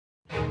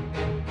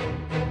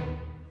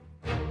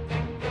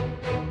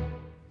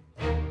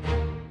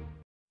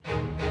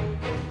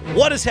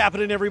What is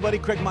happening, everybody?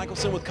 Craig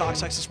Michelson with Cox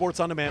Texas Sports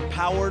On Demand,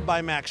 powered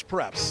by Max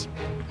Preps.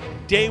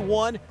 Day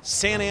one,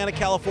 Santa Ana,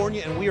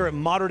 California, and we are at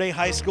Modern Day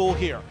High School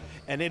here.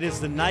 And it is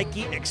the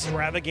Nike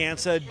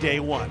Extravaganza Day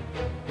One.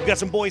 We've got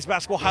some boys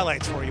basketball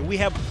highlights for you. We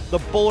have the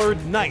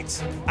Bullard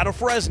Knights out of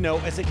Fresno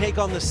as they take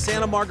on the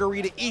Santa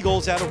Margarita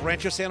Eagles out of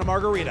Rancho Santa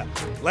Margarita.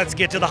 Let's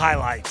get to the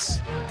highlights.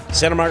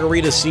 Santa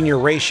Margarita's senior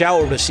Ray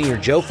Schau over to senior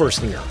Joe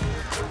Firstinger.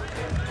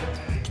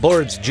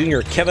 Bullard's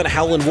junior Kevin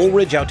Howland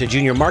Woolridge out to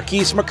junior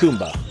Marquise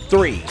Macumba.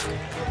 3.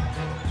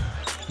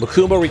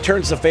 Macumba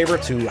returns the favor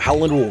to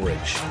Howland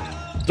Woolridge.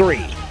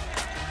 3.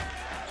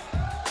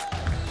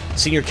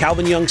 Senior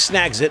Calvin Young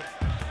snags it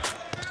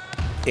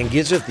and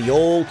gives it the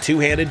old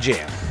two-handed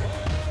jam.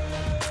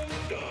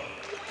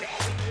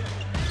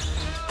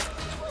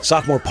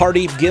 Sophomore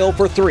Party Gill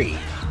for 3.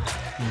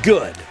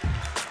 Good.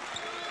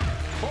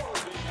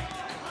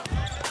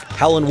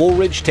 Howland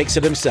Woolridge takes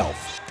it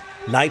himself.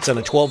 Knights on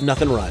a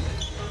 12-0 run.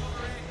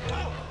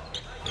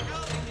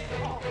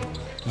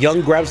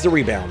 Young grabs the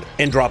rebound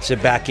and drops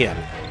it back in.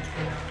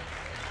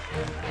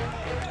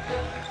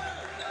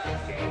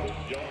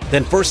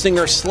 Then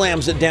Firstinger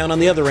slams it down on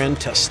the other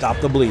end to stop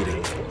the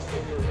bleeding.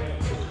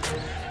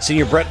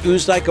 Senior Brett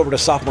Uzdike over to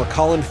sophomore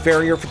Colin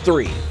Ferrier for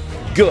 3.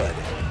 Good.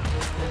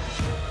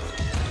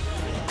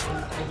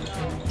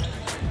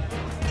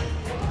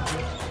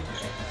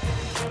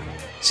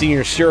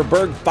 Senior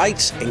Scherberg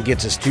fights and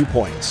gets his 2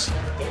 points.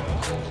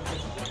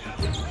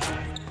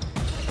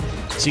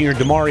 Senior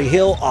Damari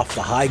Hill off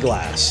the high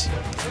glass.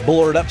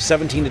 Bullard up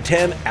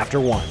 17-10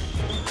 after 1.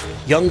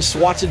 Young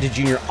swats it to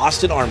junior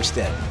Austin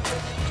Armstead.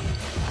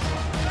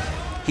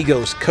 He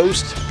goes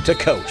coast to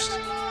coast.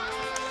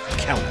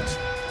 Count it.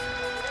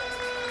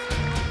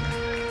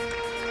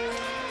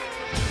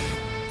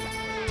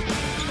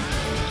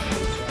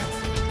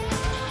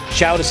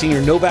 Schau to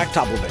senior Novak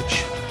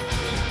Topovich.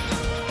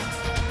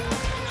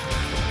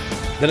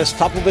 Then it's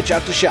Topovich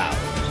out to Schau.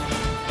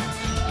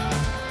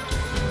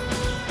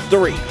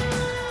 3.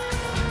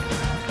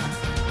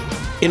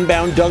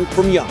 Inbound dunk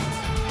from Young.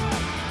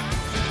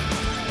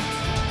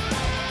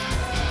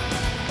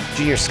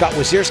 Junior Scott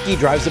Wazierski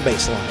drives the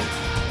baseline.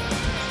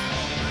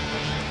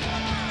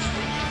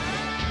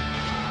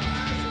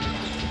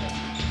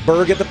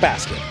 Berg at the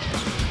basket.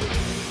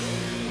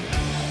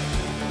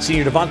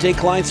 Senior Devontae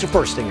Kleins to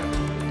Firstinger.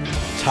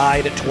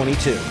 Tied at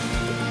 22.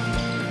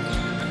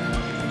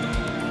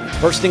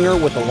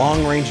 Firstinger with the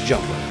long-range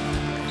jumper.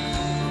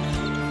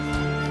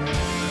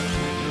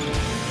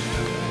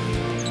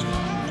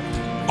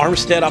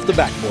 Armstead off the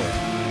backboard.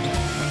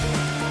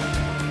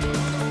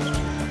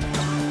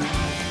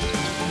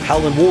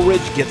 Howland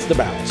Woolridge gets the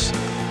bounce.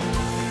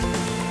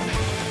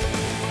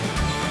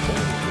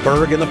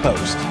 Berg in the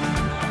post.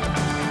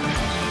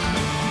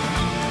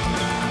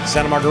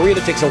 Santa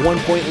Margarita takes a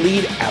 1-point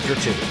lead after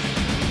 2.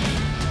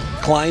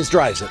 Kleins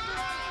drives it.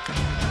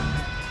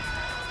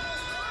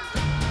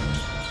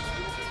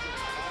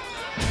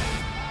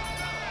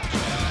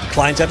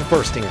 Kleins out to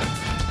Firstinger.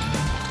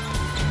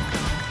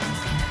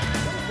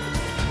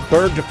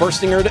 Berg to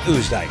Firstinger to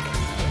Uzdike.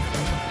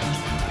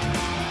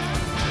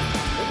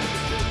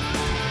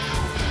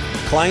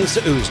 Kleins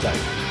to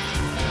Uzdike.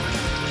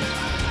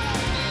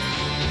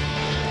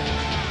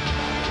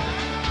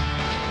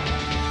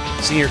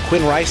 Senior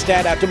Quinn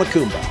Rystad out to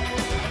Macumba.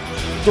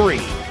 3.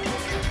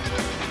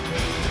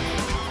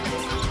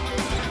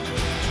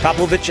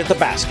 Topovich at the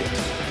basket.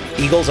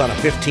 Eagles on a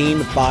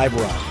 15-5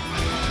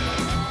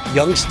 run.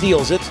 Young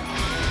steals it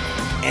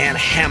and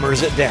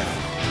hammers it down.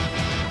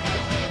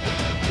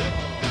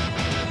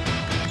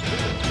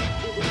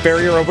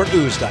 Ferrier over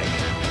Uzdike.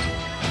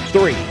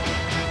 3.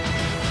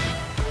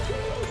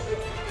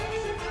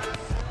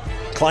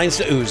 Kleins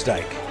to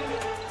Uzdike.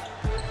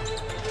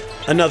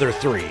 Another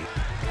 3.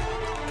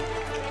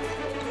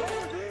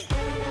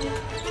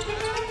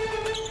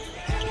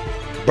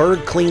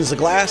 Berg cleans the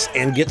glass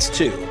and gets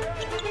 2.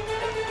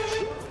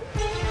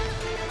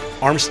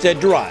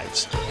 Armstead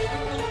drives.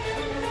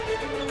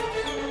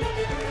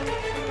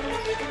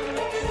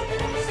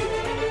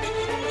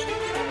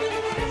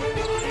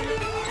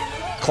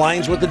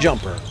 Kleins with the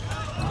jumper.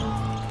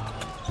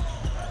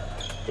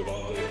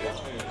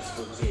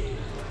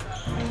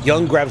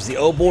 Young grabs the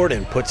O-board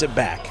and puts it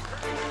back.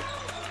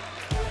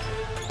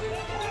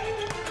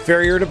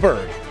 Ferrier to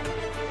Berg.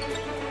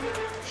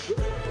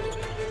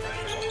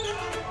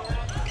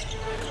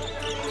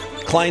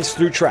 Kleins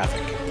through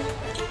traffic.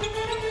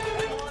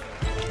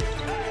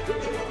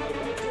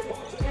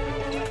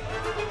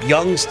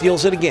 Young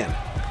steals it again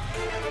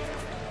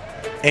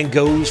and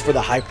goes for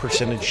the high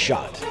percentage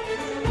shot.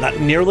 Not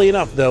nearly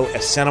enough, though,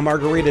 as Santa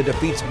Margarita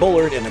defeats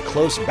Bullard in a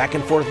close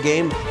back-and-forth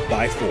game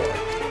by 4.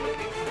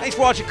 Thanks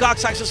for watching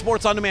Cox Texas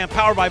Sports On Demand,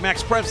 powered by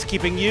Max Preps,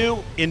 keeping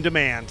you in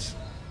demand.